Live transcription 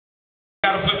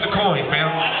Gotta flip the coin, man.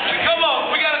 Come on,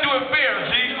 we gotta do it fair,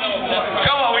 G.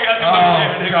 Come on, we gotta do it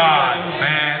fair. Oh, God,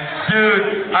 man.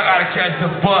 Dude, I gotta catch the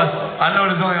bus. I know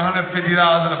there's only $150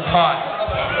 in the pot.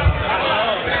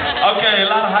 Okay,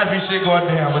 a lot of hypey shit going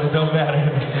down, but it don't matter.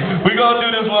 We gonna do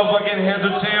this motherfucking heads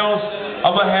or tails.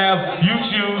 I'm gonna have you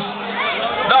choose.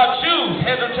 No, choose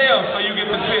heads or tails so you get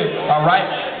the pick. Alright?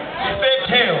 You said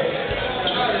tails.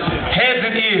 Heads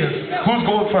and ears. Who's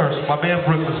going first? My man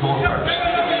Brooklyn's going first.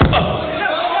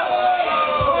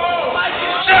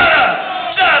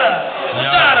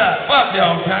 Fuck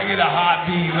yo, can I get a hot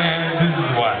beat, man? This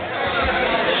is what.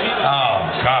 Oh,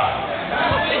 God.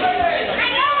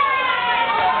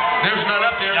 There's none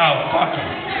up there. Oh, fuck it.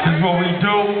 This is what we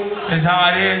do. This is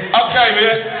how it is. Okay,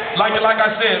 man. Like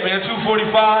I said, man,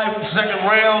 2:45, second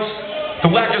rounds. The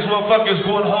wackest motherfuckers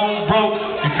going home broke.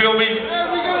 You feel me?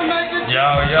 Yo.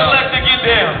 Selector, get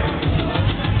down.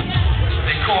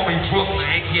 They call me Brooklyn,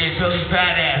 a.k.a. Billy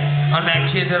Badass. I'm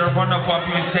that kid that'll run up on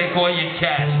you and take all your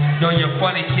cash. Yo, you're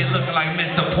funny kid looking like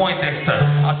Mr. Poindexter.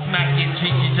 I'll smack you and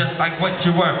treat you just like what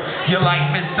you were. You're like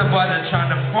Mr. Butter,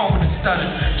 trying to phone and stutter.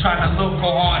 Trying to look go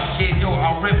hard, kid. Yo,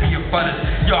 I'll rip your butters.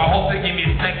 Yo, I hope they give me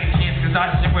a second chance, cause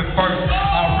I shit went first.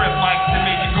 I'll rip mics to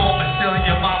make you go up and stealing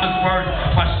your mama's words.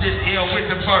 My shit ill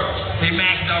with the verse. They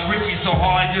maxed out rip you so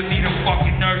hard, you need a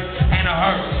fucking nurse and a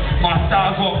hearse. My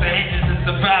style's off the hinges, it's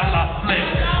the battle I flip.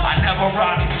 I never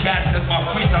ride in cats cause my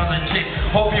freestyle's legit.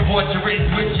 Hope you bought your written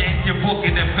with you and your book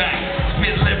in the back.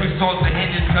 Spit lyrics off the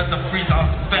hinges cause the freestyle's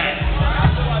fat.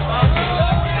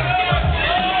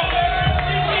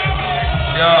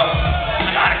 Yo, I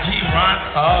gotta keep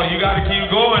rhyming. Oh, you gotta keep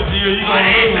going, G, or you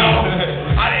gonna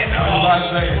lose. I didn't know.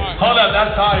 Hold up,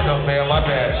 that's Tiny though, man. My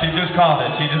bad. She just called it.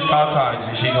 She just called Tiny.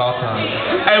 She called Tiny.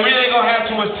 Hey, we ain't gonna have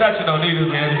too much touching though, neither,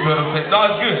 man. You feel what I'm saying? No,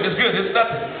 it's good. It's good. It's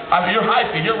nothing. I mean, you're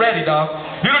hyping. You're ready, dog.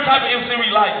 You're the type of MC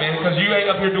we like, man, because you ain't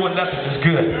up here doing nothing. It's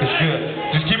good. It's good.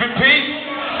 Just keep it peace.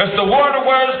 It's the word of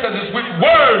words, because it's with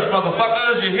words,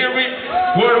 motherfuckers. You hear me?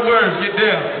 Word of words. Get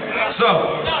down. So,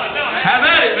 have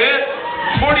at it, man.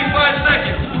 45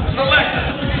 seconds. Selector.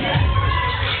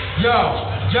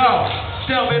 Yo,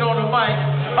 Stelman on the mic.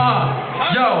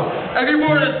 Yo, every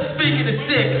word is speaking is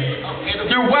sick.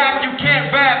 You're whack, you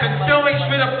can't rap, and still make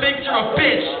straight up thinks you're a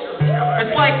bitch.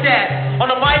 It's like that.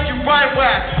 On the mic, you rhyme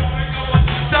whack.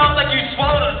 Sounds like you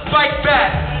swallowed a spiked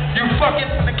bat. You fucking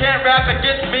can't rap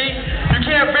against me. You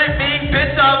can't rip me,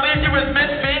 bitch. I'll leave you with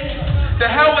misfits.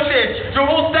 The hell with it. Your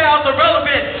whole style's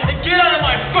irrelevant. And get out of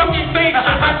my fucking face. Your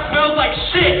breath smells like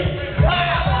shit.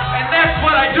 And that's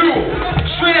what I do.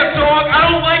 Straight up, dog. I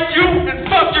don't like you, and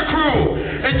fuck your crew.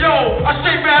 And yo, I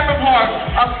straight rap from heart.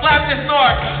 I'll slap this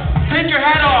narc. Take your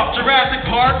hat off, Jurassic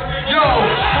Park. Yo,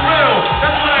 for real,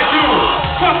 that's what I do.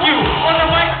 Fuck you. On the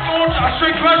microphone, I'll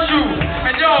straight crush you.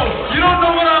 And yo, you don't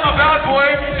know what I'm about, boy.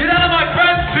 Get out of my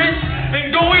breath, bitch,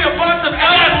 and go eat a box of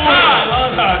apple.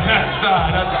 That's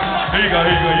time. Here you go.